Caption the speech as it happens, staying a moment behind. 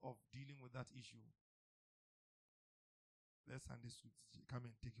issue. Let Sunday school teacher come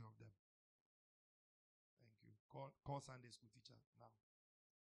and take care of them. Thank you. Call Sunday school teacher now.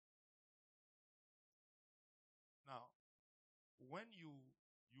 Now, when you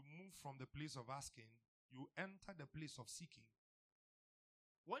move from the place of asking, you enter the place of seeking.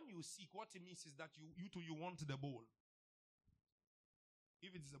 When you seek, what it means is that you want the bowl.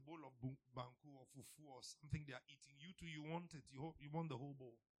 If it's a bowl of banku or fufu or something they are eating, you want it. You want the whole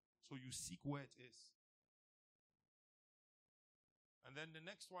bowl. So you seek where it is. And then the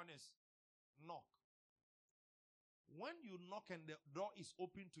next one is knock. When you knock and the door is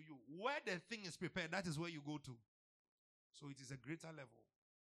open to you, where the thing is prepared, that is where you go to. So it is a greater level.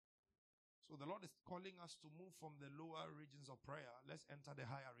 So the Lord is calling us to move from the lower regions of prayer. Let's enter the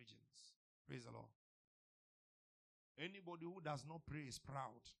higher regions. Praise the Lord. Anybody who does not pray is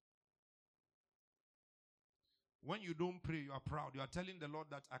proud. When you don't pray, you are proud. You are telling the Lord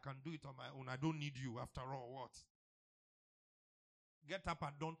that I can do it on my own. I don't need you. After all, what? Get up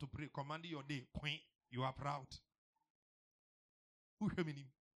at dawn to pray. Commanding your day. You are proud. Who hear me?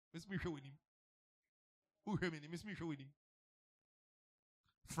 Miss me show with him. Who hear me? Miss me show with him.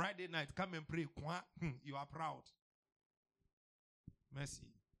 Friday night, come and pray. You are proud. Mercy.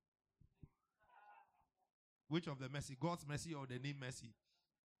 Which of the mercy? God's mercy or the name mercy?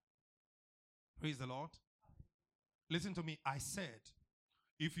 Praise the Lord. Listen to me. I said,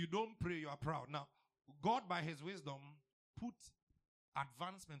 if you don't pray, you are proud. Now, God by his wisdom put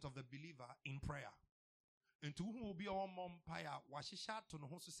advancement of the believer in prayer. Into whom will be our mom paya washisha to no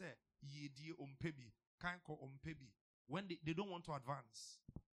so say ye die ompebi kanko ompebi when they don't want to advance.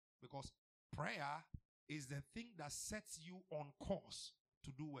 Because prayer is the thing that sets you on course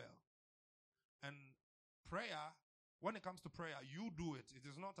to do well. And prayer, when it comes to prayer, you do it. It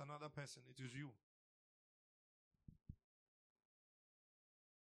is not another person. It is you.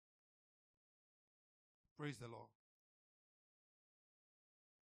 Praise the Lord.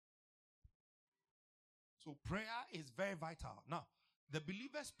 So prayer is very vital. Now, the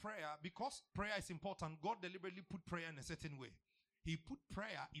believer's prayer, because prayer is important, God deliberately put prayer in a certain way. He put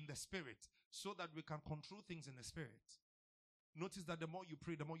prayer in the spirit so that we can control things in the spirit. Notice that the more you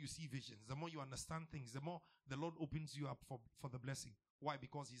pray, the more you see visions, the more you understand things, the more the Lord opens you up for the blessing. Why?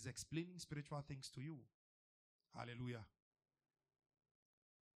 Because he's explaining spiritual things to you. Hallelujah.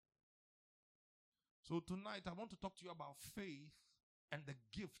 So tonight, I want to talk to you about faith and the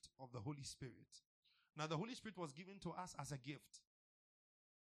gift of the Holy Spirit. Now, the Holy Spirit was given to us as a gift.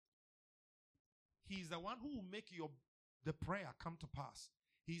 He is the one who will make the prayer come to pass.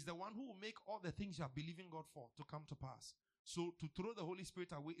 He is the one who will make all the things you are believing God for to come to pass. So to throw the Holy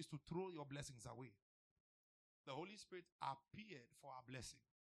Spirit away is to throw your blessings away. The Holy Spirit appeared for our blessing.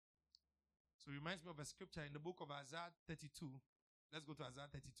 So it reminds me of a scripture in the book of Isaiah 32. Let's go to Isaiah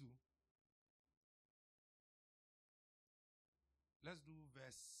 32. Let's do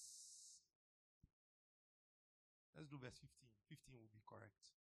verse 15. 15 will be correct.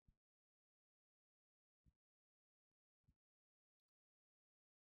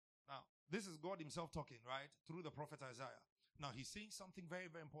 Now, this is God himself talking, right? Through the prophet Isaiah. Now, he's saying something very,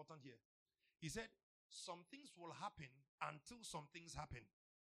 very important here. He said, some things will happen until some things happen.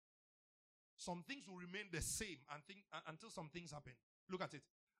 Some things will remain the same until some things happen. Look at it.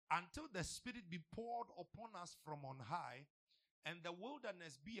 Until the Spirit be poured upon us from on high, and the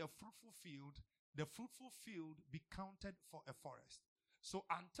wilderness be a fruitful field, the fruitful field be counted for a forest. So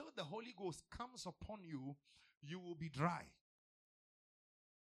until the Holy Ghost comes upon you, you will be dry.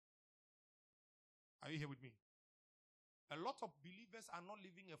 Are you here with me? A lot of believers are not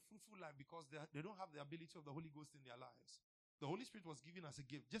living a fruitful life because they don't have the ability of the Holy Ghost in their lives. The Holy Spirit was given as a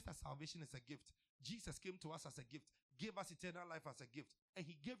gift, just as salvation is a gift. Jesus came to us as a gift, gave us eternal life as a gift, and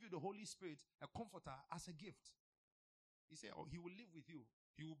he gave you the Holy Spirit, a comforter, as a gift. He said, he will live with you.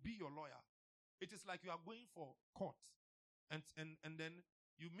 He will be your lawyer. It is like you are going for court, and then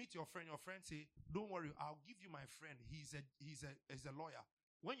you meet your friend. Your friend say, "Don't worry, I'll give you my friend. He's a lawyer.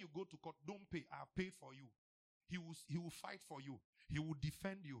 When you go to court, don't pay. I have paid for you. He will fight for you. He will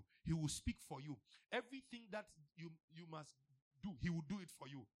defend you. He will speak for you. Everything that you must do, he will do it for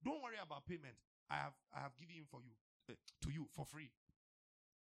you. Don't worry about payment. I have given him for you to you for free."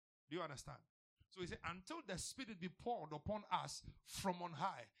 Do you understand? So he said, until the Spirit be poured upon us from on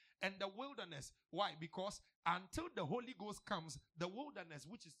high, and the wilderness. Why? Because until the Holy Ghost comes, the wilderness,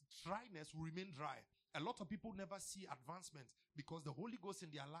 which is dryness, will remain dry. A lot of people never see advancement because the Holy Ghost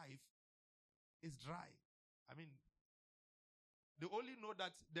in their life is dry. I mean, they only know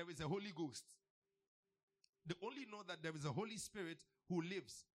that there is a Holy Ghost. They only know that there is a Holy Spirit who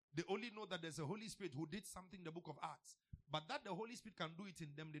lives. They only know that there's a Holy Spirit who did something in the book of Acts. But that the Holy Spirit can do it in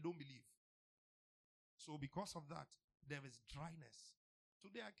them, they don't believe. So because of that, there is dryness.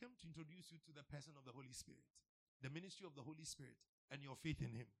 Today I came to introduce you to the person of the Holy Spirit, the ministry of the Holy Spirit, and your faith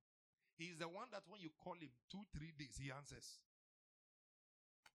in him. He is the one that when you call him 2-3 days, he answers.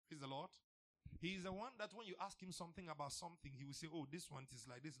 Praise the Lord. He is the one that when you ask him something about something, he will say, oh, this one is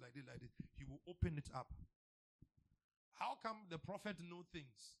like this, like this, like this. He will open it up. How come the prophet knows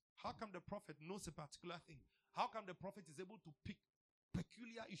things? How come the prophet knows a particular thing? How come the prophet is able to pick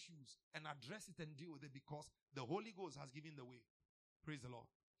peculiar issues and address it and deal with it? Because the Holy Ghost has given the way. Praise the Lord.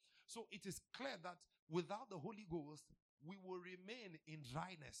 So it is clear that without the Holy Ghost, we will remain in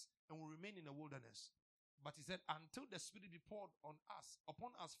dryness and will remain in the wilderness. But he said, until the Spirit be poured on us,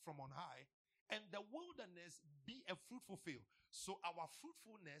 upon us from on high, and the wilderness be a fruitful field. So our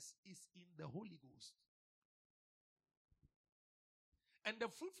fruitfulness is in the Holy Ghost. And the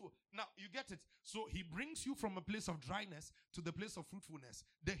fruitful, now you get it. So he brings you from a place of dryness to the place of fruitfulness.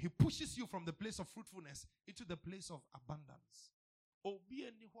 Then he pushes you from the place of fruitfulness into the place of abundance.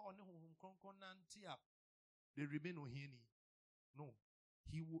 They remain ohini. No.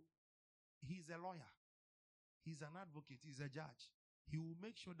 He's a lawyer. He's an advocate. He's a judge. He will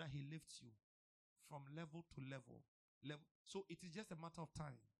make sure that he lifts you from level to level. So it is just a matter of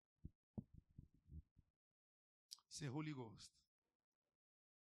time. Say, Holy Ghost,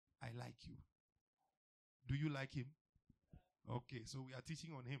 I like you. Do you like him? Okay, so we are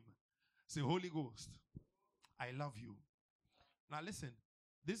teaching on him. Say, Holy Ghost, I love you. Now listen,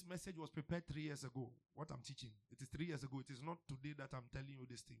 this message was prepared 3 years ago. What I'm teaching, it is 3 years ago. It is not today that I'm telling you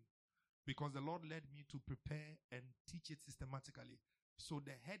this thing. Because the Lord led me to prepare and teach it systematically. So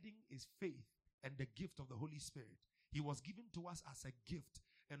the heading is faith and the gift of the Holy Spirit. He was given to us as a gift.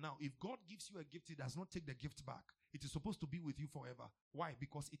 And now, if God gives you a gift, He does not take the gift back. It is supposed to be with you forever. Why?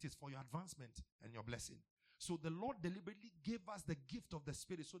 Because it is for your advancement and your blessing. So the Lord deliberately gave us the gift of the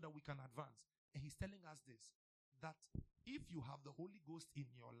Spirit so that we can advance. And He's telling us this, that if you have the Holy Ghost in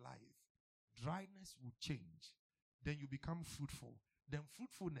your life, dryness will change. Then you become fruitful. Then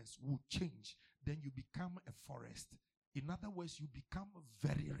fruitfulness will change. Then you become a forest. In other words, you become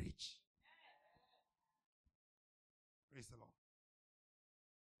very rich. Praise the Lord.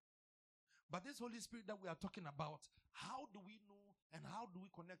 But this Holy Spirit that we are talking about, how do we know and how do we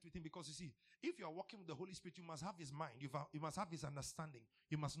connect with Him? Because you see, if you are walking with the Holy Spirit, you must have His mind. You must have His understanding.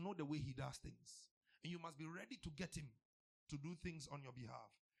 You must know the way He does things. And you must be ready to get Him to do things on your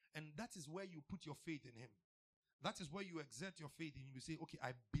behalf. And that is where you put your faith in Him. That is where you exert your faith in Him. You say, okay,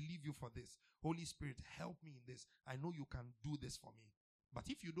 I believe you for this. Holy Spirit, help me in this. I know you can do this for me. But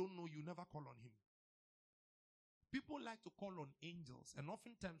if you don't know, you never call on Him. People like to call on angels. And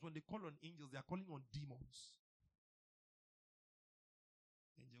oftentimes when they call on angels, they are calling on demons.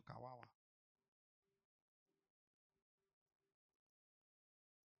 Angel Kawawa.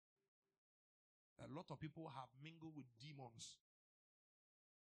 A lot of people have mingled with demons.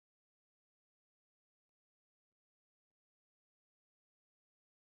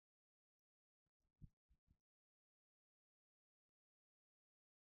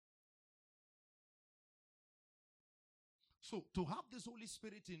 So to have this Holy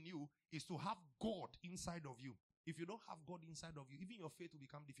Spirit in you is to have God inside of you. If you don't have God inside of you, even your faith will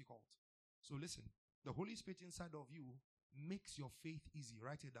become difficult. So listen, the Holy Spirit inside of you makes your faith easy.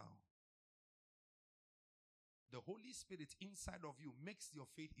 Write it down. The Holy Spirit inside of you makes your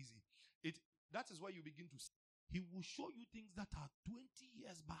faith easy. That is why you begin to see. He will show you things that are 20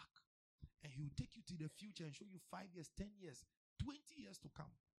 years back. And He will take you to the future and show you 5 years, 10 years, 20 years to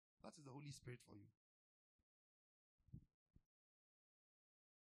come. That is the Holy Spirit for you.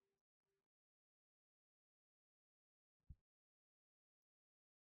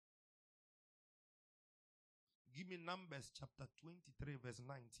 Give me Numbers chapter 23 verse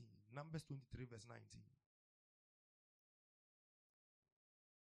 19. Numbers 23 verse 19.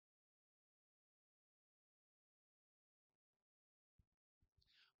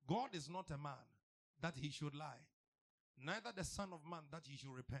 God is not a man that He should lie, neither the Son of Man that He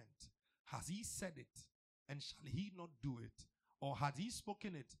should repent. Has He said it, and shall He not do it? Or had He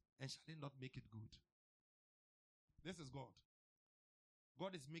spoken it, and shall He not make it good? This is God.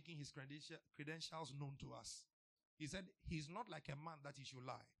 God is making His credentials known to us. He said, He's not like a man that He should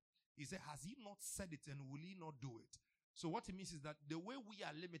lie. He said, has He not said it, and will He not do it? So what it means is that the way we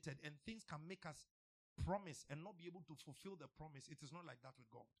are limited and things can make us promise and not be able to fulfill the promise, it is not like that with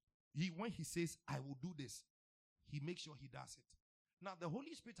God. When He says, I will do this, He makes sure He does it. Now, the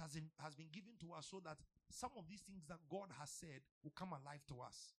Holy Spirit has been given to us so that some of these things that God has said will come alive to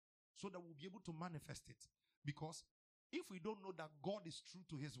us, so that we'll be able to manifest it. Because if we don't know that God is true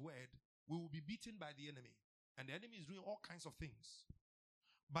to His word, we will be beaten by the enemy. And the enemy is doing all kinds of things.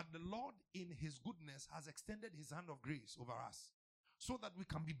 But the Lord, in his goodness, has extended his hand of grace over us so that we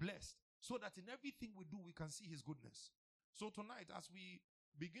can be blessed, so that in everything we do, we can see his goodness. So tonight, as we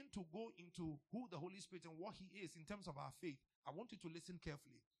begin to go into who the Holy Spirit and what he is in terms of our faith, I want you to listen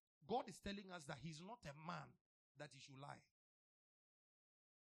carefully. God is telling us that he's not a man that he should lie.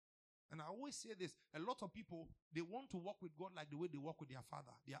 And I always say this, a lot of people, they want to walk with God like the way they walk with their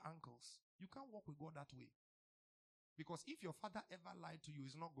father, their uncles. You can't walk with God that way. Because if your father ever lied to you,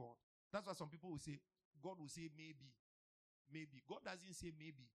 it's not God. That's why some people will say, God will say maybe. Maybe. God doesn't say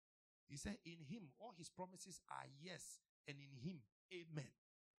maybe. He said in him, all his promises are yes. And in him, amen.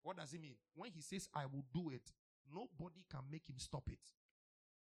 What does it mean? When he says, I will do it, nobody can make him stop it.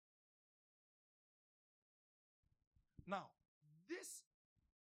 Now,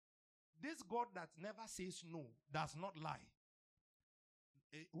 this God that never says no does not lie.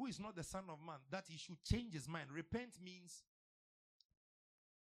 Who is not the Son of Man, that he should change his mind. Repent means,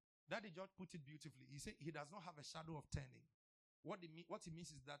 Daddy George put it beautifully. He said he does not have a shadow of turning. What it means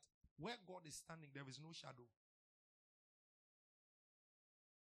is that where God is standing, there is no shadow.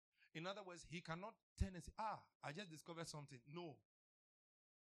 In other words, he cannot turn and say, I just discovered something. No.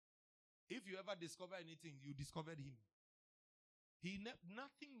 If you ever discover anything, you discovered him.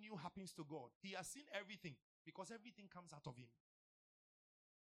 Nothing new happens to God. He has seen everything because everything comes out of him.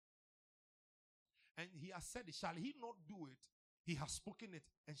 And he has said it. Shall he not do it? He has spoken it.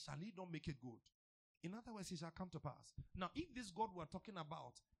 And shall he not make it good? In other words, it shall come to pass. Now, if this God we're talking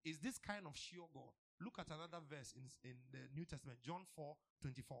about is this kind of sure God, look at another verse in the New Testament, John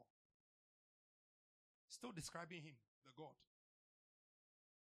 4:24. Still describing him, the God.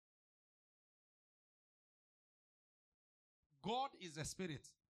 God is a spirit.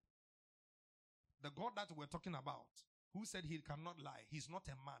 The God that we're talking about, who said he cannot lie, he's not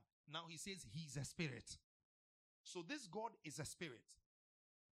a man. Now he says he's a spirit. So this God is a spirit.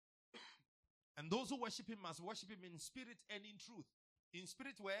 And those who worship him must worship him in spirit and in truth. In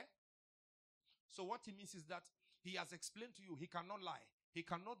spirit where? So what he means is that he has explained to you he cannot lie. He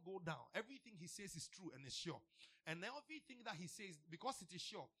cannot go down. Everything he says is true and is sure. And everything that he says, because it is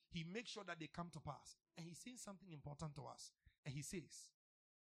sure, he makes sure that they come to pass. And he's saying something important to us. And he says,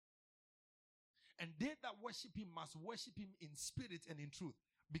 and they that worship him must worship him in spirit and in truth,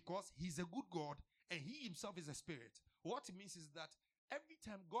 because he's a good God and he himself is a spirit. What it means is that every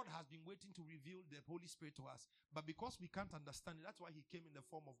time God has been waiting to reveal the Holy Spirit to us, but because we can't understand it, that's why he came in the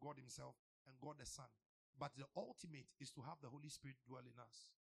form of God himself and God the Son. But the ultimate is to have the Holy Spirit dwell in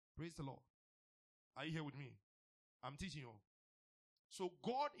us. Praise the Lord. Are you here with me? I'm teaching you. So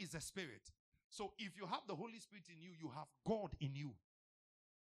God is a spirit. So if you have the Holy Spirit in you, you have God in you.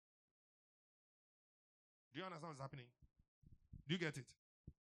 Do you understand what's happening? Do you get it?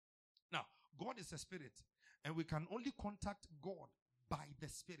 Now, God is a spirit, and we can only contact God by the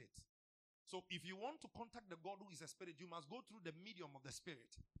Spirit. So if you want to contact the God who is a spirit, you must go through the medium of the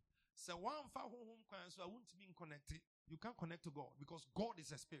Spirit. So you can't connect to God because God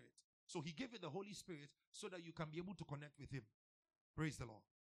is a spirit. So he gave you the Holy Spirit so that you can be able to connect with him. Praise the Lord.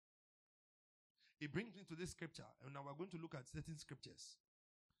 It brings me to this scripture, and now we're going to look at certain scriptures.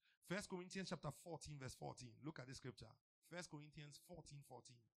 1 Corinthians chapter 14, verse 14. Look at this scripture. 1 Corinthians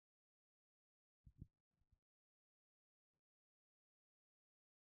 14:14.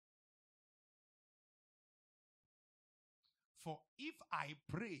 For if I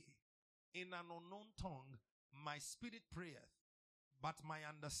pray in an unknown tongue, my spirit prayeth, but my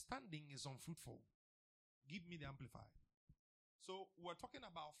understanding is unfruitful. Give me the Amplified. So we're talking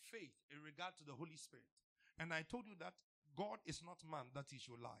about faith in regard to the Holy Spirit. And I told you that God is not man that he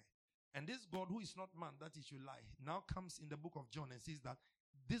should lie. And this God who is not man that he should lie now comes in the book of John and says that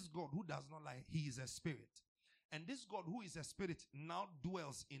this God who does not lie, he is a spirit. And this God who is a spirit now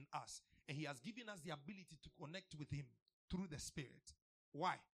dwells in us. And he has given us the ability to connect with him through the Spirit.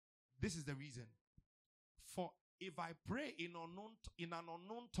 Why? This is the reason. For if I pray in an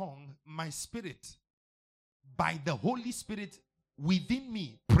unknown tongue, my spirit, by the Holy Spirit within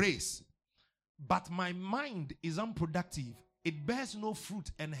me, prays. But my mind is unproductive. It bears no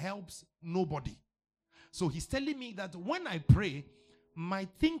fruit and helps nobody. So he's telling me that when I pray, my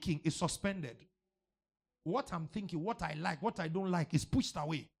thinking is suspended. What I'm thinking, what I like, what I don't like is pushed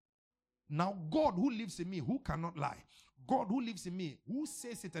away. Now God who lives in me, who cannot lie, God who lives in me, who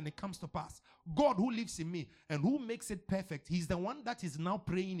says it and it comes to pass, God who lives in me and who makes it perfect, he's the one that is now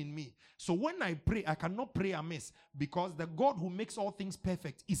praying in me. So when I pray, I cannot pray amiss because the God who makes all things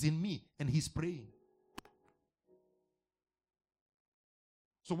perfect is in me and he's praying.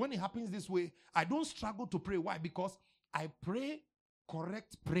 So when it happens this way, I don't struggle to pray. Why? Because I pray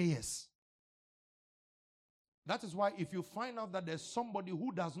correct prayers. That is why if you find out that there's somebody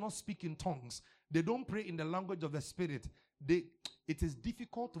who does not speak in tongues, they don't pray in the language of the Spirit, it is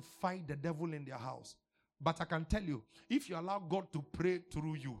difficult to fight the devil in their house. But I can tell you, if you allow God to pray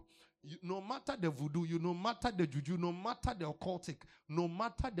through you, no matter the voodoo, no matter the juju, no matter the occultic, no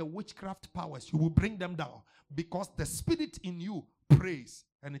matter the witchcraft powers, you will bring them down. Because the Spirit in you prays,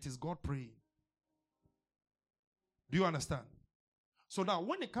 and it is God praying. Do you understand? So now,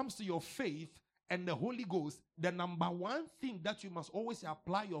 when it comes to your faith and the Holy Ghost, the number one thing that you must always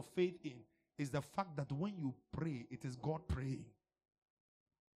apply your faith in is the fact that when you pray, it is God praying.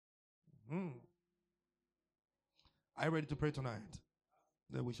 Are you ready to pray tonight?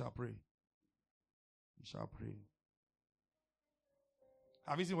 Then we shall pray. We shall pray.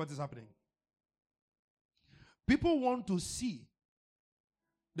 Have you seen what is happening? People want to see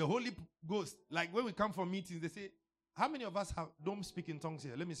the Holy Ghost. Like when we come for meetings, they say, how many of us don't speak in tongues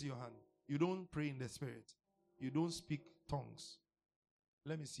here? Let me see your hand. You don't pray in the Spirit. You don't speak tongues.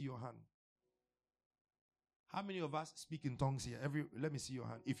 Let me see your hand. How many of us speak in tongues here? Let me see your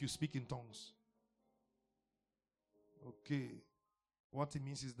hand. If you speak in tongues. Okay. What it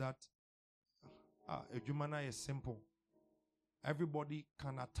means is that Ejumana is simple. Everybody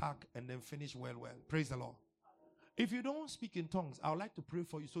can attack and then finish well. Praise the Lord. If you don't speak in tongues, I would like to pray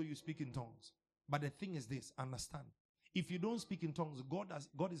for you so you speak in tongues. But the thing is this, understand. If you don't speak in tongues,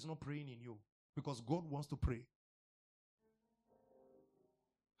 God is not praying in you because God wants to pray.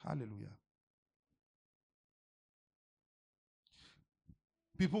 Hallelujah.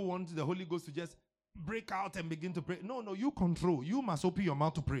 People want the Holy Ghost to just break out and begin to pray. No, you control. You must open your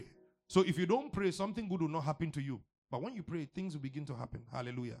mouth to pray. So if you don't pray, something good will not happen to you. But when you pray, things will begin to happen.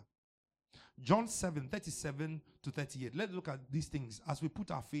 Hallelujah. John 7:37 to 38. Let's look at these things as we put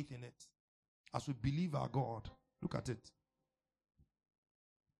our faith in it. As we believe our God. Look at it.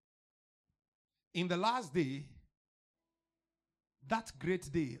 In the last day, that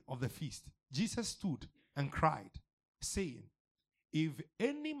great day of the feast, Jesus stood and cried, saying, if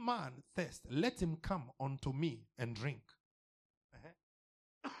any man thirst, let him come unto me and drink.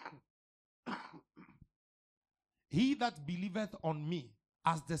 He that believeth on me,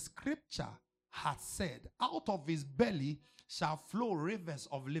 as the scripture hath said, out of his belly shall flow rivers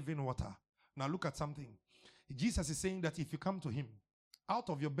of living water. Now look at something. Jesus is saying that if you come to him, out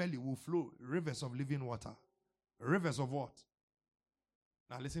of your belly will flow rivers of living water. Rivers of what?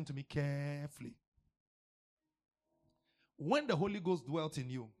 Now listen to me carefully. When the Holy Ghost dwelt in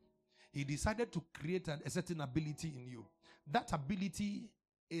you, he decided to create a certain ability in you. That ability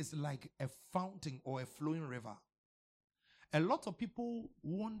is like a fountain or a flowing river. A lot of people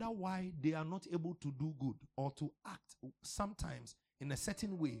wonder why they are not able to do good or to act sometimes in a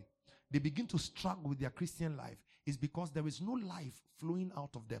certain way. They begin to struggle with their Christian life. It's because there is no life flowing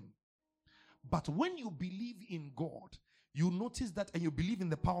out of them. But when you believe in God, you notice that, and you believe in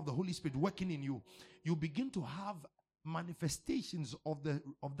the power of the Holy Spirit working in you, you begin to have manifestations of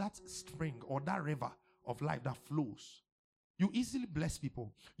that spring or that river of life that flows. You easily bless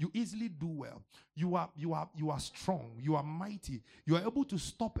people. You easily do well. You are strong. You are mighty. You are able to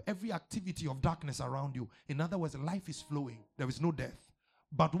stop every activity of darkness around you. In other words, life is flowing. There is no death.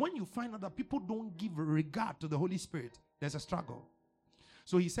 But when you find out that people don't give regard to the Holy Spirit, there's a struggle.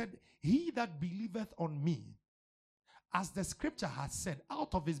 So he said, he that believeth on me, as the scripture has said,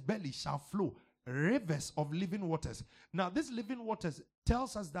 out of his belly shall flow rivers of living waters. Now, this living waters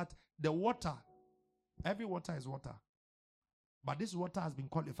tells us that the water, every water is water. But this water has been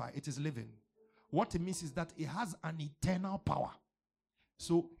qualified. It is living. What it means is that it has an eternal power.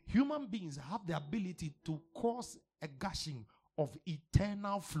 So human beings have the ability to cause a gushing of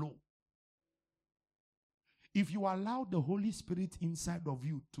eternal flow. If you allow the Holy Spirit inside of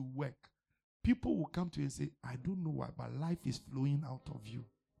you to work, people will come to you and say, I don't know why, but life is flowing out of you.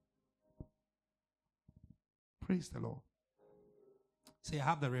 Praise the Lord. Say, I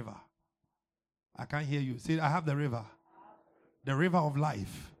have the river. I can't hear you. Say, I have the river. The river of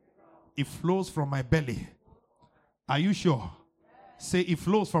life. It flows from my belly. Are you sure? Say, it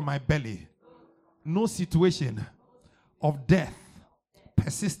flows from my belly. No situation of death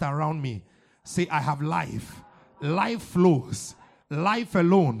persists around me. Say, I have life. Life flows. Life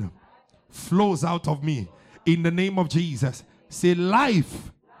alone flows out of me. In the name of Jesus. Say,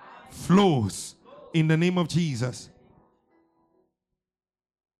 life flows in the name of Jesus.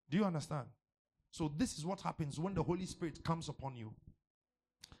 Do you understand? So this is what happens when the Holy Spirit comes upon you.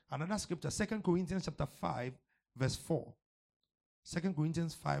 Another scripture, 2 Corinthians chapter 5, verse 4. 2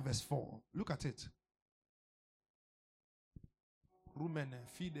 Corinthians 5, verse 4. Look at it.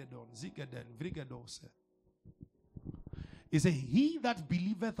 It says, he that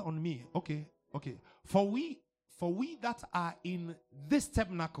believeth on me. Okay. For we For we that are in this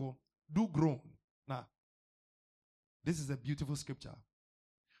tabernacle do groan. Now, this is a beautiful scripture.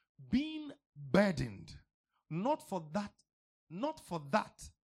 Being burdened, not for that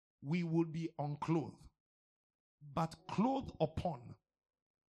we will be unclothed, but clothed upon,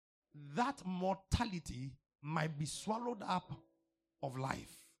 that mortality might be swallowed up of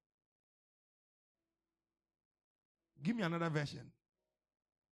life. Give me another version.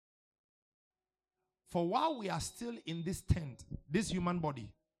 For while we are still in this tent, this human body,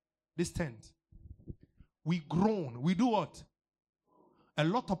 this tent, we groan. We do what? A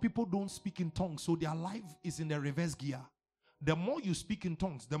lot of people don't speak in tongues, so their life is in the reverse gear. The more you speak in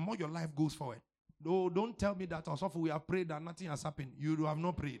tongues, the more your life goes forward. No, don't tell me that also we have prayed and nothing has happened. You have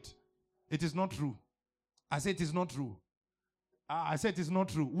not prayed. It is not true. I said it is not true. I said it is not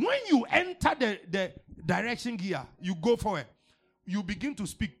true. When you enter the direction gear, you go forward. You begin to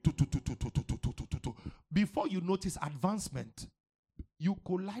speak. Before you notice advancement, you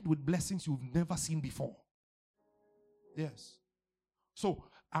collide with blessings you've never seen before. Yes. So,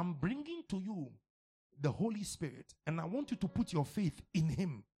 I'm bringing to you the Holy Spirit, and I want you to put your faith in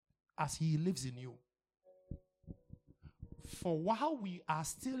Him as He lives in you. For while we are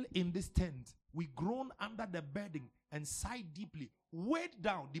still in this tent, we groan under the burden and sigh deeply, weighed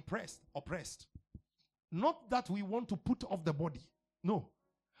down, depressed, oppressed. Not that we want to put off the body. No.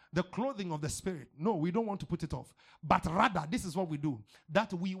 The clothing of the Spirit. No, we don't want to put it off. But rather, this is what we do.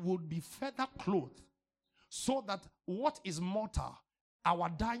 That we would be further clothed, so that what is mortal, our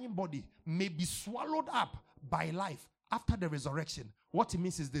dying body, may be swallowed up by life after the resurrection. What it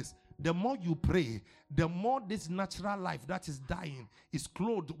means is this: the more you pray, the more this natural life that is dying is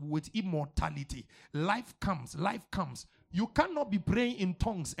clothed with immortality. Life comes, life comes. You cannot be praying in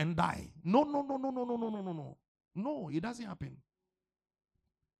tongues and die. No. No, it doesn't happen.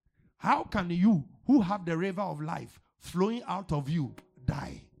 How can you, who have the river of life flowing out of you,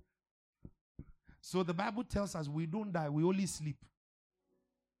 die? So the Bible tells us we don't die, we only sleep.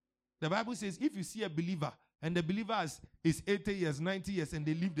 The Bible says if you see a believer, and the believer is 80 years, 90 years, and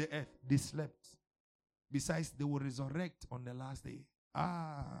they leave the earth, they slept. Besides, they will resurrect on the last day.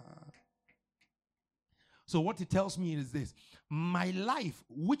 So what it tells me is this: my life,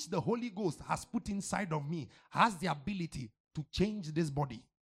 which the Holy Ghost has put inside of me, has the ability to change this body.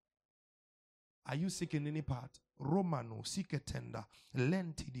 Are you sick in any part? Romano, siketenda,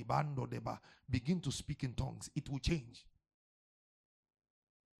 lenti di bando deba. Begin to speak in tongues. It will change.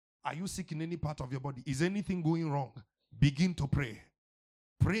 Are you sick in any part of your body? Is anything going wrong? Begin to pray.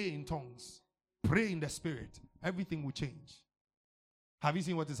 Pray in tongues. Pray in the Spirit. Everything will change. Have you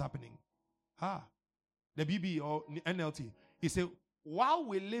seen what is happening? The BB or NLT. He said, while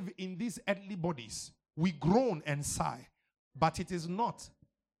we live in these earthly bodies, we groan and sigh. But it's not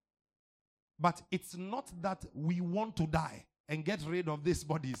that we want to die and get rid of these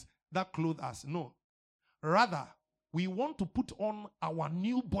bodies that clothe us. No. Rather, we want to put on our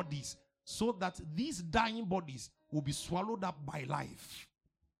new bodies so that these dying bodies will be swallowed up by life.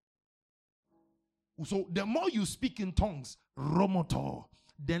 So the more you speak in tongues, Romoto,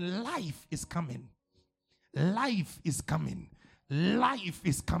 then life is coming. Life is coming. Life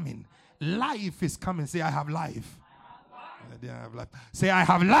is coming. Life is coming. Say, I have life. I have life. Say, I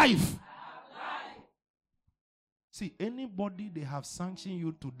have life. See, anybody they have sanctioned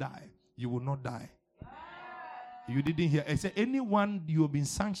you to die, you will not die. You didn't hear. I said, anyone you have been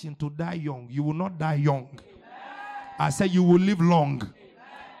sanctioned to die young, you will not die young. I said, you will live long.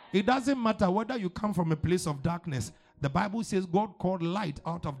 It doesn't matter whether you come from a place of darkness. The Bible says God called light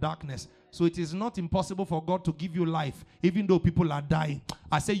out of darkness. So it is not impossible for God to give you life, even though people are dying.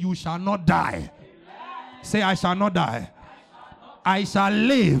 I say, you shall not die. Say, I shall not die. I shall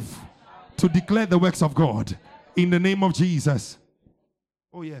live to declare the works of God. In the name of Jesus.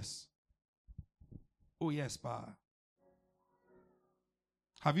 Oh, yes. Oh, yes, Pa.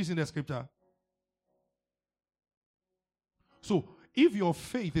 Have you seen the scripture? So, if your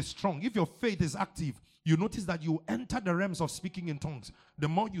faith is strong, if your faith is active, you notice that you enter the realms of speaking in tongues. The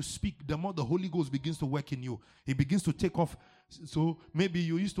more you speak, the more the Holy Ghost begins to work in you. It begins to take off. So, maybe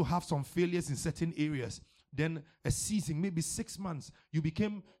you used to have some failures in certain areas. Then a season, maybe 6 months, you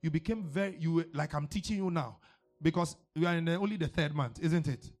became like I'm teaching you now. Because you are in only the 3rd month, isn't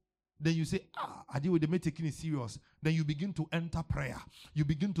it? Then you say, I deal with them taking it serious. Then you begin to enter prayer. You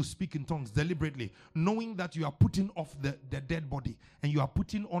begin to speak in tongues deliberately, knowing that you are putting off the dead body and you are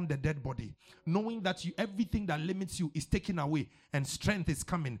putting on the dead body. Knowing that everything that limits you is taken away and strength is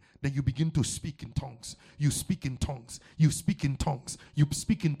coming. Then you begin to speak in tongues. You speak in tongues. You speak in tongues. You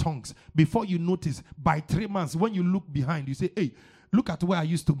speak in tongues. Before you notice, by 3 months, when you look behind, you say, hey, Look at where I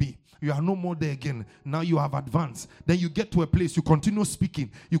used to be. You are no more there again. Now you have advanced. Then you get to a place, you continue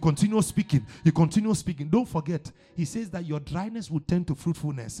speaking. You continue speaking. You continue speaking. Don't forget, he says that your dryness will turn to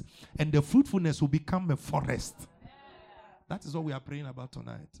fruitfulness. And the fruitfulness will become a forest. That is what we are praying about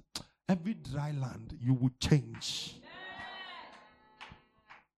tonight. Every dry land, you will change.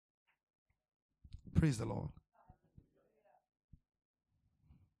 Praise the Lord.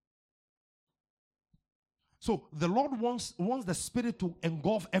 So the Lord wants the Spirit to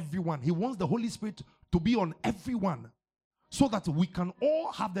engulf everyone. He wants the Holy Spirit to be on everyone so that we can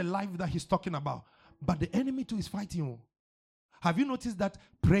all have the life that he's talking about. But the enemy too is fighting you. Have you noticed that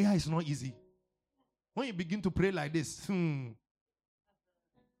prayer is not easy? When you begin to pray like this,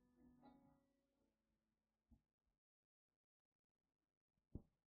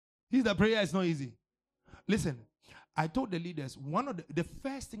 the prayer is not easy. Listen, I told the leaders, one of the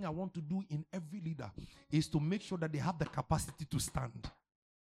first thing I want to do in every leader is to make sure that they have the capacity to stand.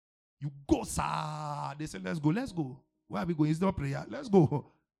 You go, sir. They say, let's go, let's go. Where are we going? It's not prayer. Let's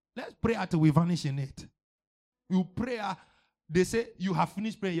go. Let's pray until we vanish in it. You pray. They say, you have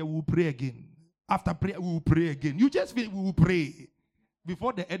finished prayer, we will pray again. After prayer, we will pray again. You just finish, we will pray.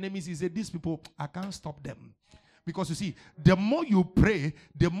 Before the enemies, he said, these people, I can't stop them. Because you see, the more you pray,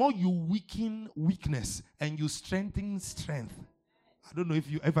 the more you weaken weakness and you strengthen strength. I don't know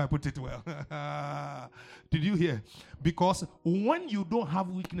if I put it well. Did you hear? Because when you don't have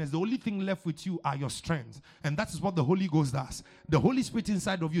weakness, the only thing left with you are your strengths. And that is what the Holy Ghost does. The Holy Spirit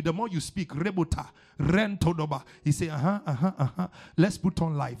inside of you, the more you speak, rebota, rentodoba. He say, let's put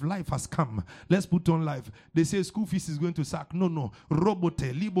on life. Life has come. Let's put on life. They say school fees is going to sack. No.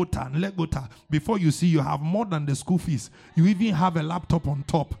 Robote, libota, legota. Before you see, you have more than the school fees. You even have a laptop on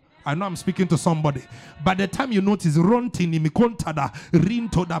top. I know I'm speaking to somebody. By the time you notice,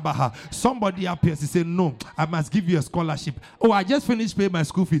 somebody appears to say, no, I must give you a scholarship. Oh, I just finished paying my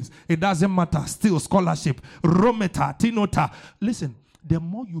school fees. It doesn't matter. Still scholarship. Rometa, Tinota. Listen, the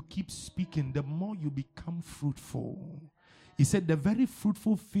more you keep speaking, the more you become fruitful. He said the very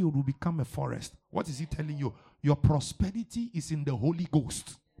fruitful field will become a forest. What is he telling you? Your prosperity is in the Holy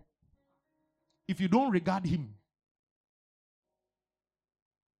Ghost. If you don't regard him,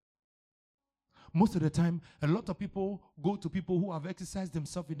 most of the time, a lot of people go to people who have exercised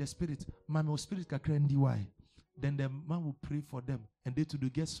themselves in the spirit. My spirit can why. Then the man will pray for them, and they too do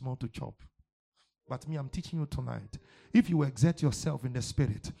get small to chop. But me, I'm teaching you tonight. If you exert yourself in the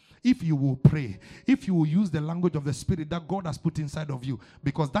spirit, if you will pray, if you will use the language of the spirit that God has put inside of you,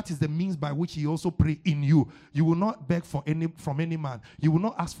 because that is the means by which he also pray in you. You will not beg from any man. You will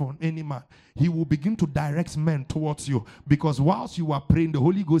not ask for any man. He will begin to direct men towards you. Because whilst you are praying, the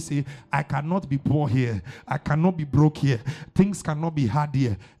Holy Ghost say, I cannot be poor here. I cannot be broke here. Things cannot be hard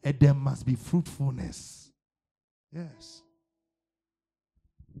here. And there must be fruitfulness. Yes.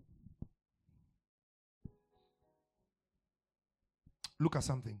 Look at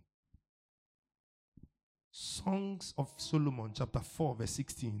something. Songs of Solomon, chapter 4, verse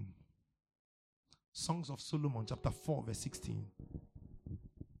 16. Songs of Solomon, chapter 4, verse 16.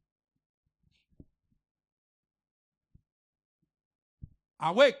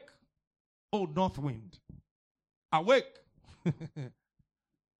 Awake, O north wind. Awake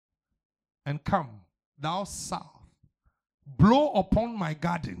and come, thou south. Blow upon my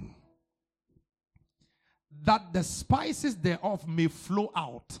garden, that the spices thereof may flow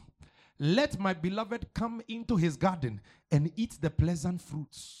out. Let my beloved come into his garden and eat the pleasant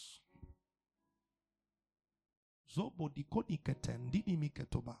fruits.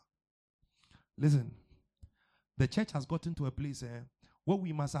 Listen, the church has gotten to a place where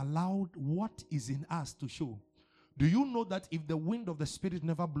we must allow what is in us to show. Do you know that if the wind of the Spirit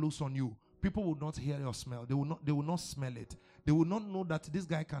never blows on you, people will not hear your smell? They will not smell it. They will not know that this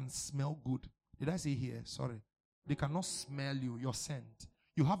guy can smell good. Did I say here? Sorry. They cannot smell you, your scent.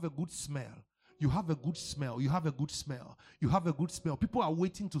 You have a good smell. You have a good smell. You have a good smell. You have a good smell. People are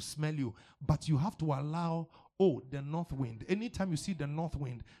waiting to smell you, but you have to allow, the north wind. Anytime you see the north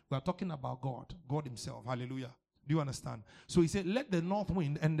wind, we are talking about God himself. Hallelujah. Do you understand? So he said, let the north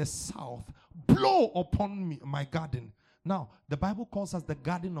wind and the south blow upon me, my garden. Now, the Bible calls us the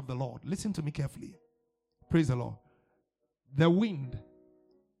garden of the Lord. Listen to me carefully. Praise the Lord. The wind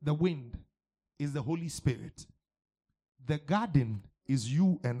is the Holy Spirit. The garden is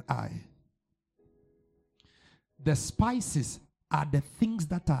you and I. The spices are the things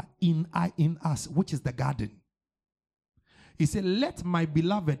that are in us, which is the garden. He said, let my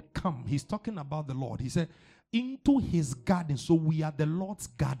beloved come. He's talking about the Lord. He said, into his garden. So we are the Lord's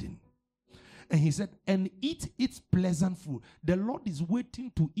garden. And he said, and eat its pleasant fruit. The Lord is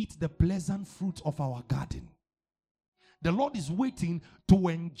waiting to eat the pleasant fruit of our garden. The Lord is waiting to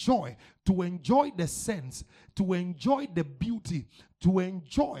enjoy the sense, to enjoy the beauty, to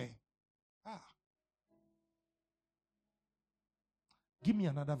enjoy. Give me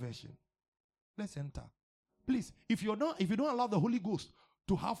another version. Let's enter. Please, if you don't allow the Holy Ghost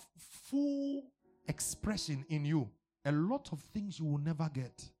to have full expression in you, a lot of things you will never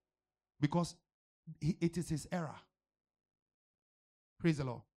get, because it is his error. Praise the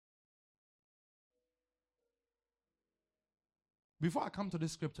Lord. Before I come to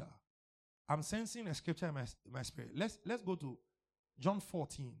this scripture, I'm sensing a scripture in my spirit. Let's go to John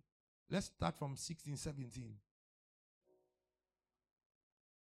 14. Let's start from 16, 17.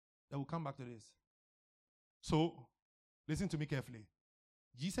 Then we'll come back to this. So, listen to me carefully.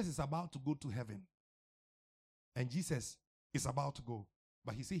 Jesus is about to go to heaven. And Jesus is about to go.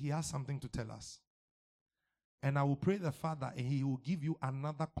 But he said he has something to tell us. And I will pray the Father, and he will give you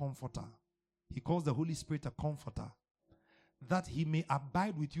another comforter. He calls the Holy Spirit a comforter. That he may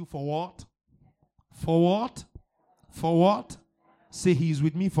abide with you for what? For what? For what? Say he is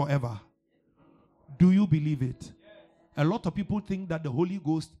with me forever. Do you believe it? A lot of people think that the Holy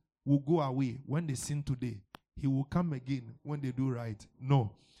Ghost will go away when they sin today. He will come again when they do right.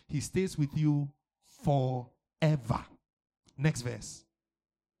 No. He stays with you forever. Next verse.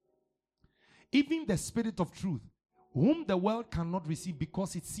 Even the Spirit of truth, whom the world cannot receive,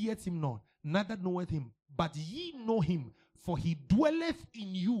 because it seeth him not, neither knoweth him. But ye know him, for he dwelleth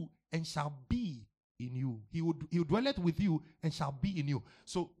in you and shall be in you. He dwelleth with you and shall be in you.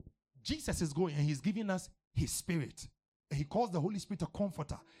 So Jesus is going and he's giving us his Spirit. And he calls the Holy Spirit a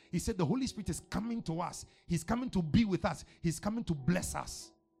comforter. He said the Holy Spirit is coming to us. He's coming to be with us. He's coming to bless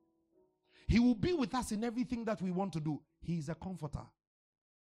us. He will be with us in everything that we want to do. He is a comforter.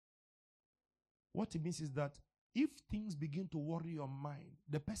 What it means is that if things begin to worry your mind,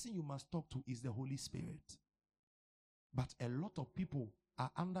 the person you must talk to is the Holy Spirit. But a lot of people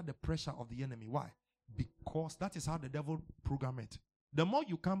are under the pressure of the enemy. Why? Because that is how the devil programmed it. The more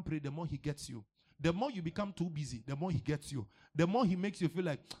you can pray, the more he gets you. The more you become too busy, the more he gets you. The more he makes you feel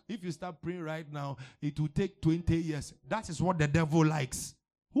like if you start praying right now, it will take 20 years. That is what the devil likes.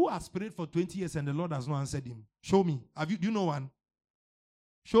 Who has prayed for 20 years and the Lord has not answered him? Show me. Do you know one?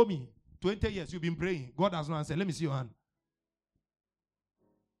 Show me. 20 years you've been praying. God has not answered. Let me see your hand.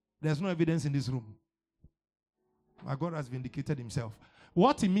 There's no evidence in this room. My God has vindicated himself.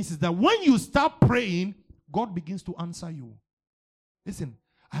 What it means is that when you start praying, God begins to answer you. Listen.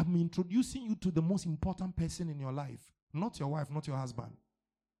 I'm introducing you to the most important person in your life. Not your wife, not your husband.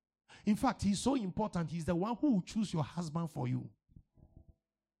 In fact, he's so important. He's the one who will choose your husband for you.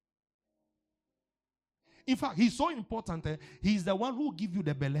 In fact, he's so important. He's the one who will give you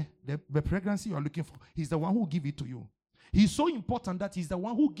the belly, the pregnancy you are looking for. He's the one who will give it to you. He's so important that he's the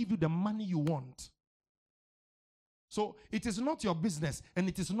one who will give you the money you want. So it is not your business and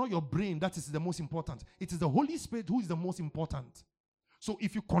it is not your brain that is the most important. It is the Holy Spirit who is the most important. So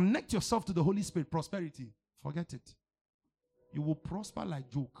if you connect yourself to the Holy Spirit, prosperity, forget it. You will prosper like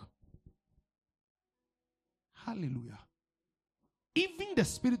Job. Hallelujah. Even the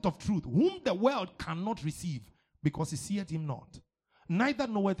Spirit of truth, whom the world cannot receive, because he seeth him not, neither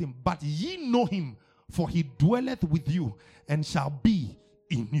knoweth him, but ye know him, for he dwelleth with you and shall be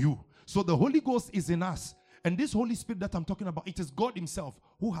in you. So the Holy Ghost is in us. And this Holy Spirit that I'm talking about, it is God himself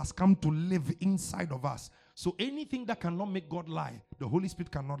who has come to live inside of us. So anything that cannot make God lie, the Holy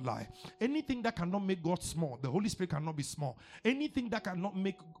Spirit cannot lie. Anything that cannot make God small, the Holy Spirit cannot be small. Anything that cannot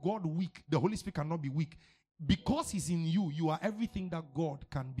make God weak, the Holy Spirit cannot be weak. Because he's in you, you are everything that God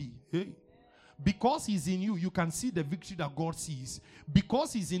can be. Hey. Because he's in you, you can see the victory that God sees.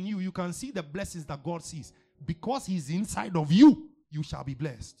 Because he's in you, you can see the blessings that God sees. Because he's inside of you, you shall be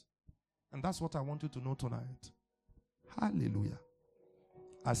blessed. And that's what I want you to know tonight. Hallelujah.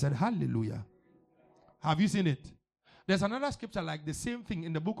 I said hallelujah. Have you seen it? There's another scripture like the same thing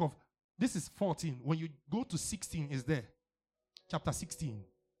in the book of, this is 14. When you go to 16, is there. Chapter 16.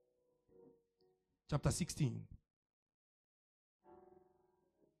 Chapter 16.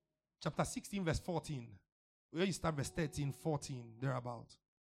 Chapter 16 verse 14. Where you start verse 13, 14, thereabout.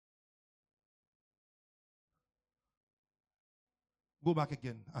 Go back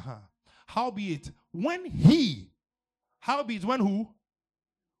again. Howbeit, when who?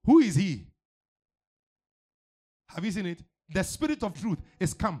 Who is he? Have you seen it? The Spirit of truth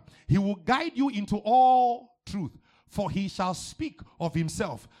is come. He will guide you into all truth. For he shall speak of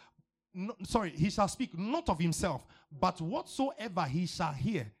himself. He shall speak not of himself, but whatsoever he shall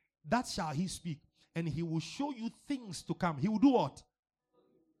hear, that shall he speak. And he will show you things to come. He will do what?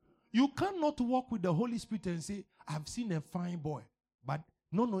 You cannot walk with the Holy Spirit and say, I've seen a fine boy. But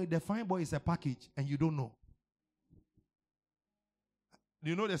no, the fine boy is a package and you don't know.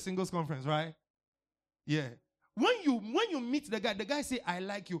 You know the singles conference, right? Yeah. When you meet the guy say, I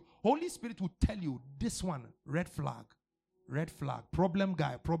like you. Holy Spirit will tell you this one, red flag, problem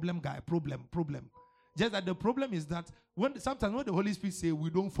guy, problem. Just that the problem is that sometimes when the Holy Spirit say, we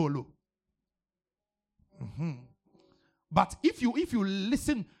don't follow. Mm-hmm. But if you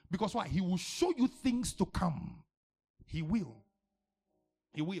listen, because why? He will show you things to come. He will.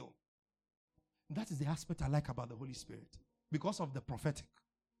 That is the aspect I like about the Holy Spirit. Because of the prophetic.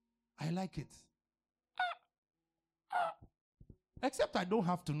 I like it. Except I don't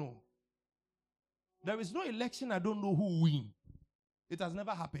have to know. There is no election I don't know who will win. It has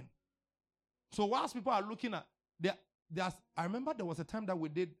never happened. So whilst people are looking at, I remember there was a time that we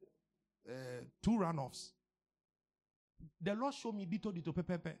did 2 runoffs. The Lord showed me Dito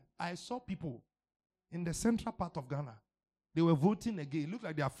Pepe. I saw people in the central part of Ghana. They were voting again. It looked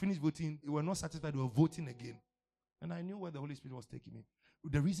like they have finished voting. They were not satisfied. They were voting again. And I knew where the Holy Spirit was taking me.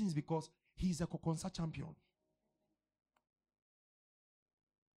 The reason is because he's a Kokonsa champion.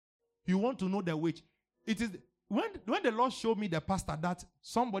 You want to know the witch. It is when the Lord showed me the pastor that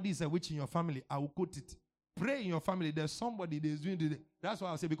somebody is a witch in your family, I will quote it. Pray in your family. There's somebody that is doing this. That's why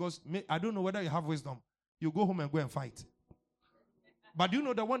I'll say, because I don't know whether you have wisdom. You go home and go and fight. But do you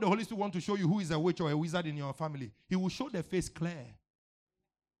know that when the Holy Spirit wants to show you who is a witch or a wizard in your family, he will show the face clear.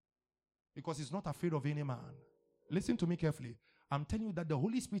 Because he's not afraid of any man. Listen to me carefully. I'm telling you that the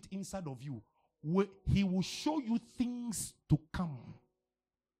Holy Spirit inside of you, he will show you things to come.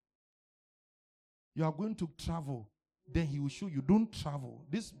 You are going to travel. Then he will show you, don't travel.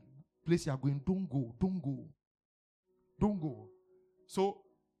 This place you are going, don't go. So,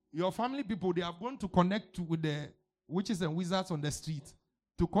 your family people, they are going to connect with the witches and wizards on the street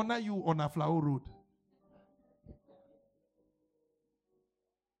to corner you on a flower road.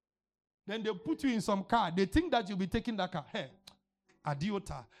 Then they put you in some car. They think that you'll be taking that car. Hey,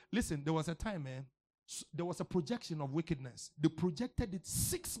 adiota. Listen, there was a time, man. There was a projection of wickedness. They projected it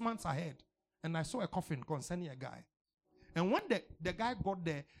 6 months ahead. And I saw a coffin concerning a guy. And when the guy got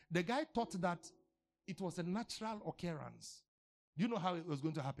there, the guy thought that it was a natural occurrence. Do you know how it was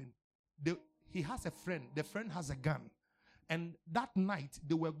going to happen? He has a friend. The friend has a gun. And that night,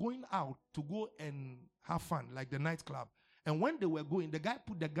 they were going out to go and have fun, like the nightclub. And when they were going, the guy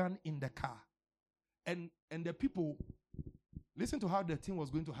put the gun in the car. And the people, listen to how the thing was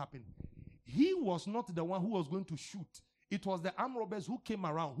going to happen. He was not the one who was going to shoot. It was the armed robbers who came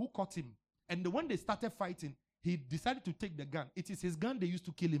around, who caught him. And when they started fighting, he decided to take the gun. It is his gun they used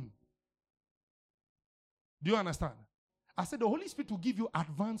to kill him. Do you understand? I said the Holy Spirit will give you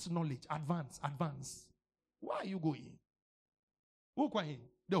advanced knowledge. Advance. Where are you going?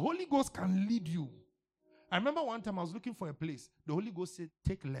 The Holy Ghost can lead you. I remember one time I was looking for a place. The Holy Ghost said,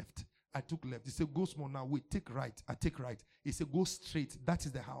 take left. I took left. He said, go small now. Wait, take right. I take right. He said, go straight. That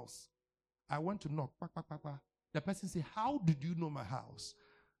is the house. I went to knock. The person said, how did you know my house?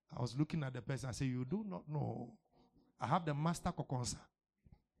 I was looking at the person. I said, you do not know. I have the master Kokonsa.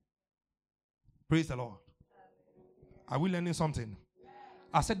 Praise the Lord. Are we learning something?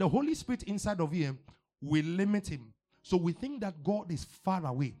 I said the Holy Spirit inside of him will limit him. So we think that God is far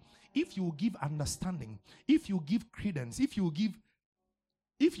away. If you give understanding, if you give credence, if you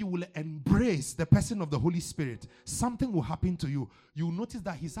will embrace the person of the Holy Spirit, something will happen to you. You will notice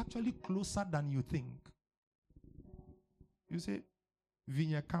that he's actually closer than you think. You say,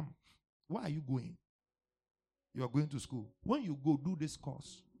 Vinya, come. Where are you going? You are going to school. When you go, do this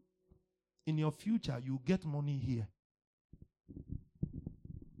course. In your future, you get money here.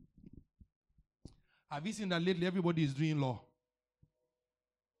 Have you seen that lately everybody is doing law?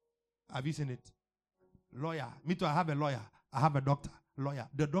 Have you seen it? Lawyer. Me too, I have a lawyer. I have a doctor. Lawyer.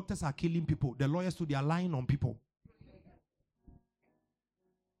 The doctors are killing people. The lawyers too, they are lying on people.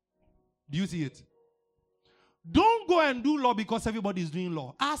 Do you see it? Don't go and do law because everybody is doing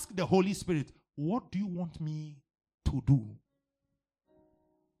law. Ask the Holy Spirit, what do you want me to do?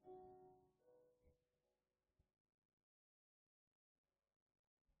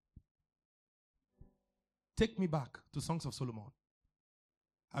 Take me back to Songs of Solomon.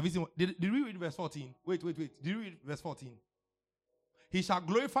 Have you seen? Did we read verse 14? Wait. Did you read verse 14? He shall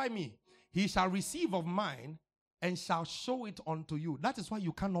glorify me. He shall receive of mine and shall show it unto you. That is why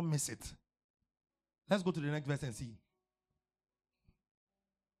you cannot miss it. Let's go to the next verse and see.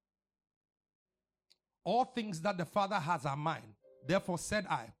 All things that the Father has are mine. Therefore said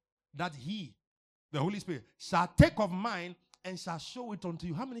I, that he, the Holy Spirit, shall take of mine and shall show it unto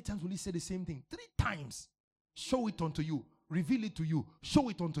you. How many times will he say the same thing? 3 times. Show it unto you. Reveal it to you. Show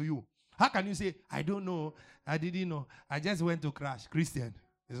it unto you. How can you say, I don't know, I didn't know, I just went to crash? Christian,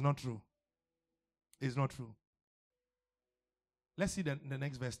 it's not true. It's not true. Let's see the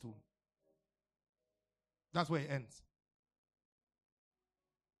next verse too. That's where it ends.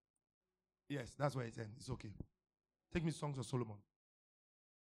 Yes, that's where it ends. It's okay. Take me to Songs of Solomon.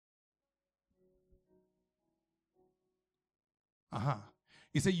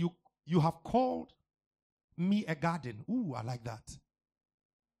 He said, you have called me a garden. Ooh, I like that.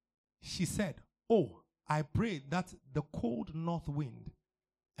 She said, oh, I pray that the cold north wind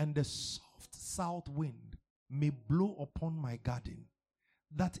and the soft south wind may blow upon my garden,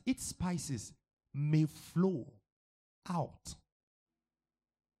 that its spices may flow out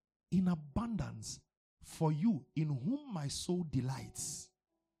in abundance for you, in whom my soul delights.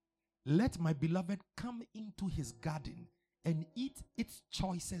 Let my beloved come into his garden and eat its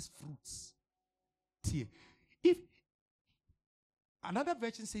choicest fruits. If another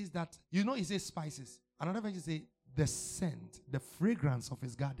version says that, it says spices. Another version says the scent, the fragrance of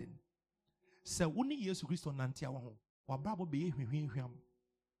his garden. So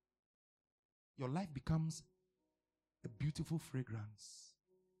your life becomes a beautiful fragrance.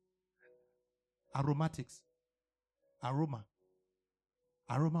 Aromatics. Aroma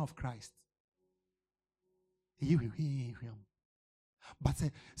of Christ. But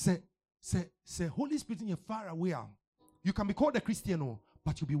say Holy Spirit in you far away. You can be called a Christian,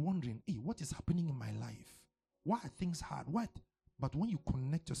 but you'll be wondering, hey, what is happening in my life? Why are things hard? What? But when you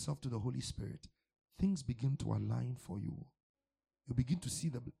connect yourself to the Holy Spirit, things begin to align for you. You begin to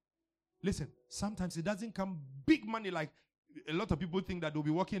see Listen, sometimes it doesn't come big money like a lot of people think that they'll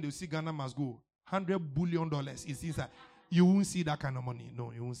be working, they'll see Ghana must go. $100 billion is inside. You won't see that kind of money.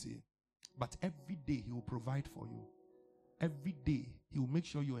 No, you won't see it. But every day he will provide for you. Every day he will make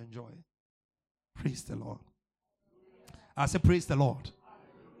sure you enjoy. Praise the Lord. I say praise the Lord.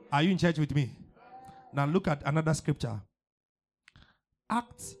 Are you in church with me? Now look at another scripture.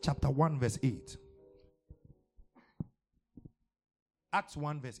 Acts chapter 1 verse 8. Acts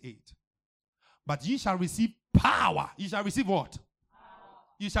 1 verse 8. But ye shall receive power. You shall receive what?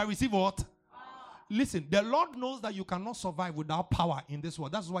 Power. You shall receive what? Power. Listen, the Lord knows that you cannot survive without power in this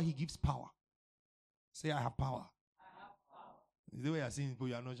world. That's why he gives power. Say, I have power. I have power. Is the way I see people,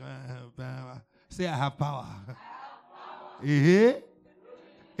 you are not sure. Say, I have power. I have power.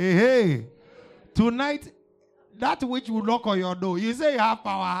 Hey. Tonight, that which will knock on your door, you say you have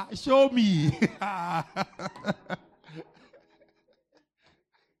power. Show me.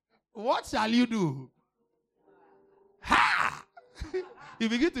 What shall you do? Ha! You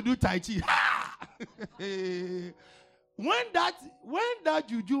begin to do Tai Chi. Ha! When that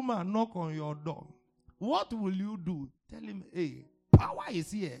juju man knock on your door, what will you do? Tell him, hey, power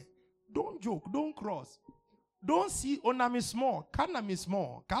is here. Don't joke. Don't cross. Don't see Onami small. Kanami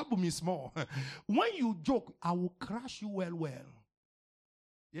small. Kabumi small. When you joke, I will crush you well.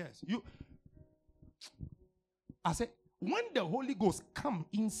 Yes. I said, when the Holy Ghost come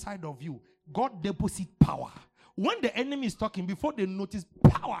inside of you, God deposit power. When the enemy is talking, before they notice,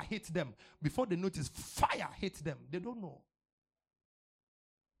 power hits them. Before they notice, fire hits them. They don't know.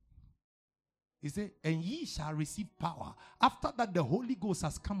 He said, and ye shall receive power. After that, the Holy Ghost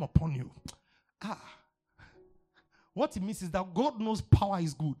has come upon you. What it means is that God knows power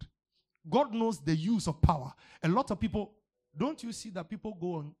is good. God knows the use of power. A lot of people, don't you see that people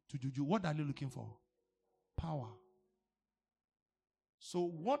go on to juju? What are they looking for? Power. So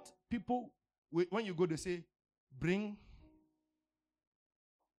what people, when you go, they say, bring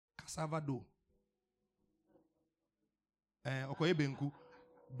cassava dough.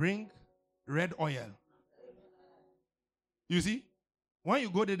 Bring red oil. You see? When you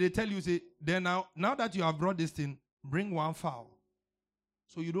go there, they tell you, say, then now that you have brought this thing, bring one fowl.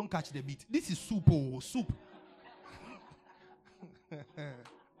 So you don't catch the beat. This is soup. Soup.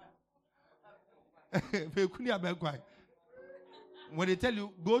 When they tell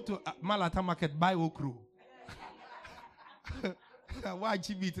you, go to Malata market, buy okro. Why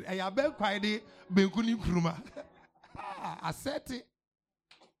chibit? I bet quite benkuni kruma. I said it.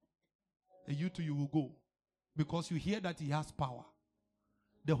 You too, you will go. Because you hear that he has power.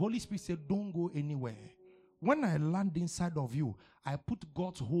 The Holy Spirit said, don't go anywhere. When I land inside of you, I put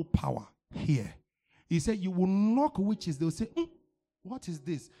God's whole power here. He said, you will knock witches. They'll say, what is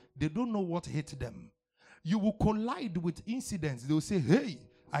this? They don't know what hit them. You will collide with incidents. They'll say, hey,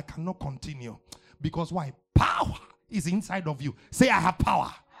 I cannot continue. Because why? Power is inside of you. Say, I have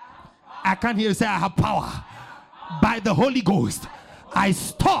power. I can't hear you say, I have power. By the Holy Ghost, I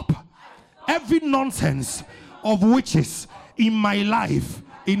stop every nonsense of witches in my life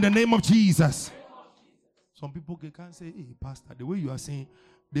in the name of Jesus. Some people can't say, hey, Pastor, the way you are saying,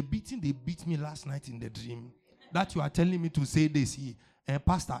 they beat me last night in the dream. That you are telling me to say this here.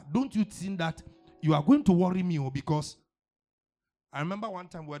 Pastor, don't you think that you are going to worry me because I remember one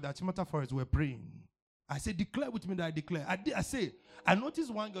time we were at Chimata Forest, we were praying. I said, declare with me that I declare. I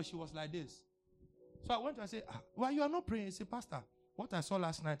noticed one girl, she was like this. So I went to her and said, why you are not praying? He said, Pastor, what I saw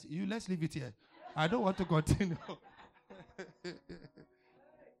last night, let's leave it here. I don't want to continue.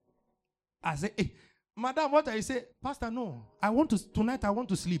 I said, hey, madam, what I say? Pastor, no. Tonight I want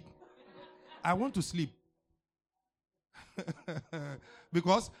to sleep. I want to sleep.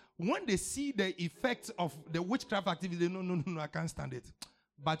 Because when they see the effects of the witchcraft activity, they no, I can't stand it.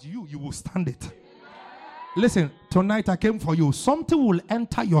 But you will stand it. Listen, tonight I came for you. Something will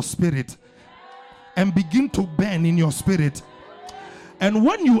enter your spirit and begin to burn in your spirit. And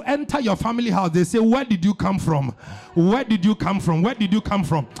when you enter your family house, they say, where did you come from? Where did you come from? Where did you come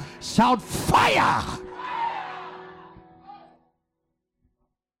from? Shout fire!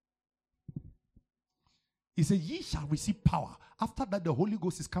 He said, ye shall receive power. After that, the Holy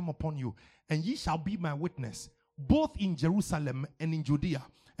Ghost is come upon you, and ye shall be my witness, both in Jerusalem and in Judea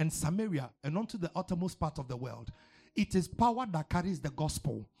and Samaria and unto the uttermost part of the world. It is power that carries the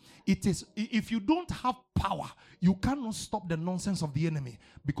gospel. It is, if you don't have power, you cannot stop the nonsense of the enemy.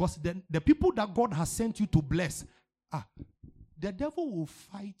 Because then the people that God has sent you to bless, the devil will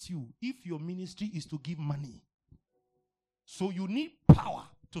fight you if your ministry is to give money. So you need power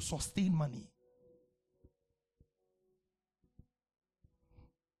to sustain money.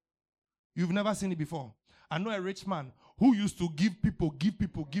 You've never seen it before. I know a rich man who used to give people.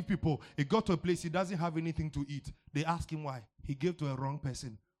 He got to a place he doesn't have anything to eat. They ask him why. He gave to a wrong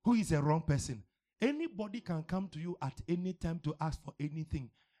person. Who is a wrong person? Anybody can come to you at any time to ask for anything.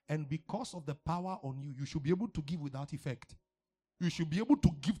 And because of the power on you, you should be able to give without effect. You should be able to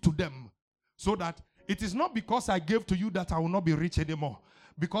give to them. So that it is not because I gave to you that I will not be rich anymore.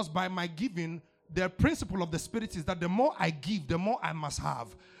 Because by my giving, the principle of the Spirit is that the more I give, the more I must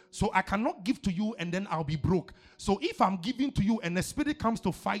have. So I cannot give to you and then I'll be broke. So if I'm giving to you and the Spirit comes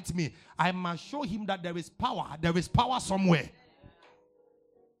to fight me, I must show him that there is power. There is power somewhere.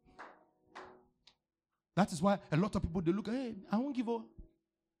 That is why a lot of people, they look, hey, I won't give all.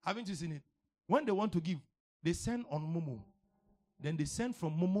 Haven't you seen it? When they want to give, they send on Momo. Then they send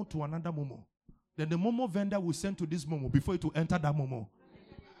from Momo to another Momo. Then the Momo vendor will send to this Momo before it will enter that Momo.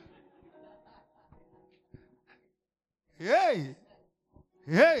 Hey,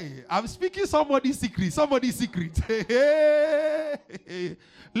 I'm speaking somebody's secret. Somebody's secret. Hey.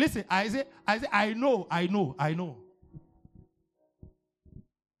 Listen, I say, I know.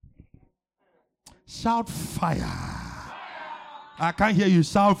 Shout fire. I can't hear you.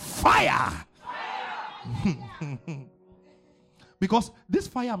 Shout fire. Because this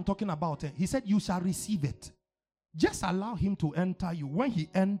fire I'm talking about, he said you shall receive it. Just allow him to enter you. When he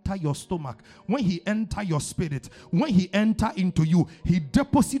enter your stomach, when he enter your spirit, when he enter into you, he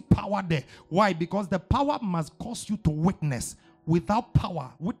deposit power there. Why? Because the power must cause you to witness. Without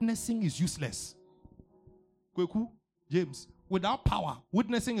power, witnessing is useless. Kweku, James, without power,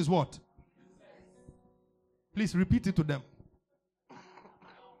 witnessing is what? Please repeat it to them.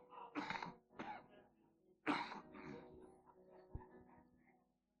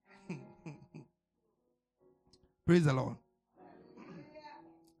 Praise the Lord.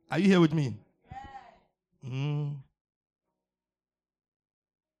 Are you here with me?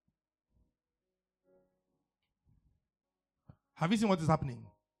 Have you seen what is happening?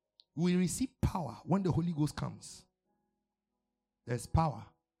 We receive power when the Holy Ghost comes. There's power.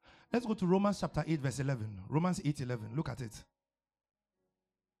 Let's go to Romans chapter 8 verse 11. Romans 8:11. Look at it.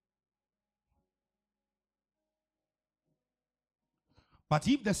 But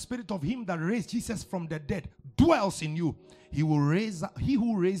if the spirit of him that raised Jesus from the dead dwells in you, he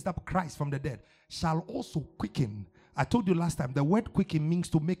who raised up Christ from the dead shall also quicken. I told you last time, the word quicken means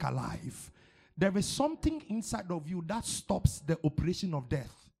to make alive. There is something inside of you that stops the operation of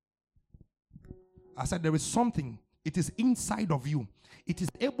death. I said there is something. It is inside of you. It is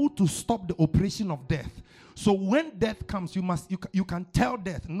able to stop the operation of death. So when death comes, you can tell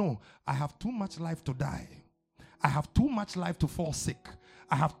death, no, I have too much life to die. I have too much life to fall sick.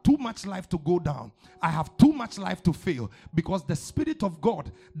 I have too much life to go down. I have too much life to fail. Because the Spirit of God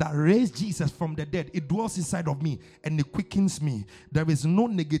that raised Jesus from the dead, it dwells inside of me and it quickens me. There is no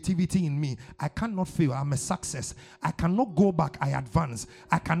negativity in me. I cannot fail. I'm a success. I cannot go back. I advance.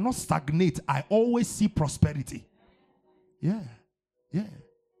 I cannot stagnate. I always see prosperity. Yeah.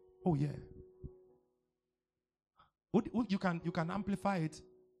 Oh yeah. You can amplify it.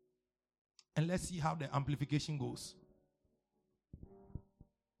 And let's see how the amplification goes.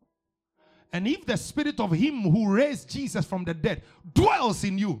 And if the spirit of him who raised Jesus from the dead dwells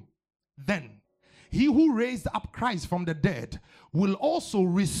in you, then he who raised up Christ from the dead will also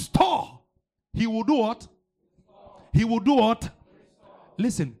restore. He will do what? He will do what?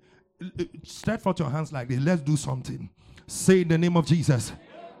 Listen, stretch forth your hands like this. Let's do something. Say in the name of Jesus.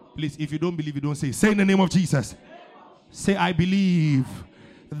 Please, if you don't believe, you don't say. Say in the name of Jesus. Say, I believe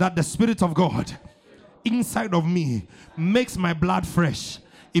that the Spirit of God inside of me makes my blood fresh.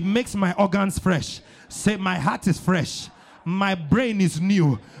 It makes my organs fresh. Say, my heart is fresh. My brain is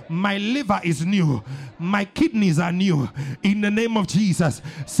new. My liver is new. My kidneys are new. In the name of Jesus.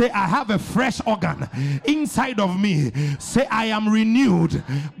 Say, I have a fresh organ inside of me. Say, I am renewed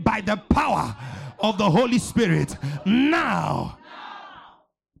by the power of the Holy Spirit. Now.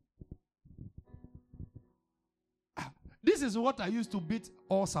 This is what I used to beat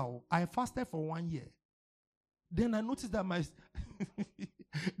also. I fasted for 1 year. Then I noticed that my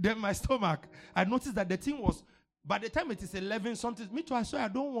stomach, I noticed that the thing was, by the time it is 11 something, me too, I said I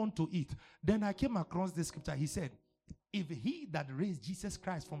don't want to eat. Then I came across this scripture. He said, if he that raised Jesus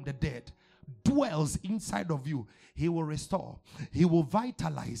Christ from the dead dwells inside of you, he will restore, he will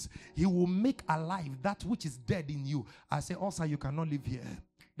vitalize, he will make alive that which is dead in you. I said, also, you cannot live here.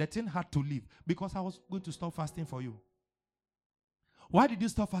 The thing had to leave because I was going to stop fasting for you. Why did you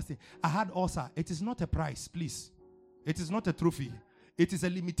stop fasting? I had ulcer. It is not a price, please. It is not a trophy. It is a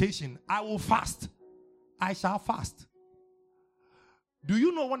limitation. I will fast. I shall fast. Do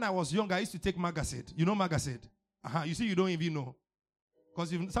you know when I was young, I used to take Magacid? You know Magacid? You see, you don't even know.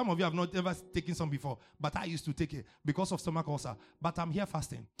 Because some of you have not ever taken some before. But I used to take it because of stomach ulcer. But I'm here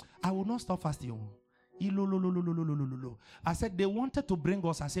fasting. I will not stop fasting. I said, they wanted to bring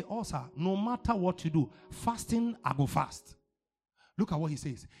us. I said, ulcer, no matter what you do, fasting, I go fast. Look at what he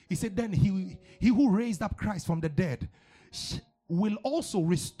says. He said, then he who raised up Christ from the dead will also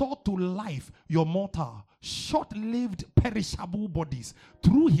restore to life your mortal, short-lived, perishable bodies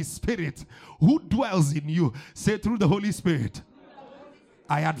through his Spirit who dwells in you. Say, through the Holy Spirit,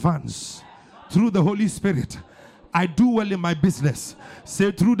 I advance. Through the Holy Spirit, I do well in my business.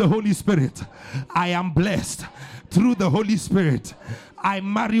 Say, through the Holy Spirit, I am blessed. Through the Holy Spirit, I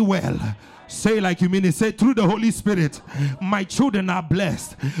marry well. Say like you mean it. Say, through the Holy Spirit, my children are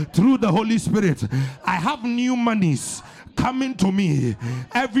blessed. Through the Holy Spirit, I have new monies coming to me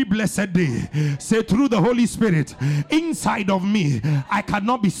every blessed day. Say, through the Holy Spirit inside of me, I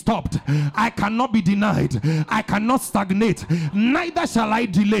cannot be stopped. I cannot be denied. I cannot stagnate. Neither shall I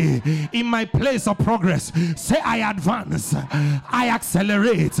delay in my place of progress. Say, I advance. I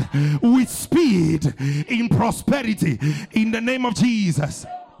accelerate with speed in prosperity in the name of Jesus.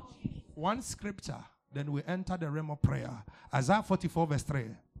 One scripture, then we enter the realm of prayer. Isaiah 44 verse 3.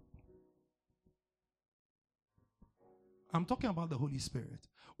 I'm talking about the Holy Spirit.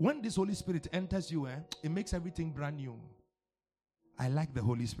 When this Holy Spirit enters you, it makes everything brand new. I like the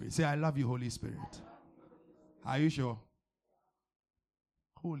Holy Spirit. Say, I love you, Holy Spirit. Are you sure?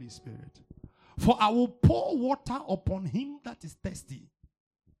 Holy Spirit. For I will pour water upon him that is thirsty,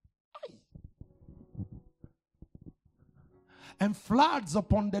 and floods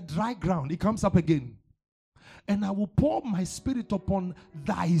upon the dry ground. It comes up again. And I will pour my Spirit upon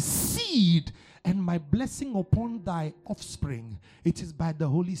thy seed and my blessing upon thy offspring. It is by the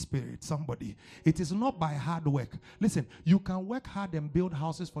Holy Spirit, somebody. It is not by hard work. Listen, you can work hard and build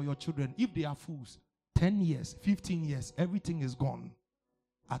houses for your children. If they are fools, 10 years, 15 years, everything is gone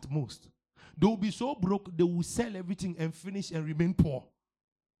at most. They will be so broke, they will sell everything and finish and remain poor.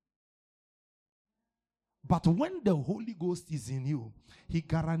 But when the Holy Ghost is in you, he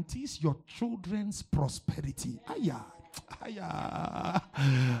guarantees your children's prosperity.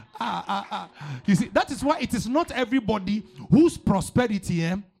 You see, that is why it is not everybody whose prosperity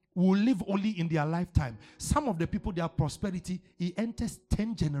will live only in their lifetime. Some of the people, their prosperity, it enters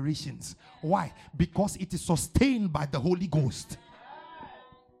 10 generations. Why? Because it is sustained by the Holy Ghost.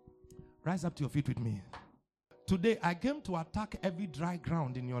 Rise up to your feet with me. Today, I came to attack every dry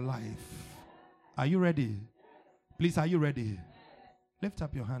ground in your life. Are you ready? Please, are you ready? Lift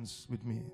up your hands with me.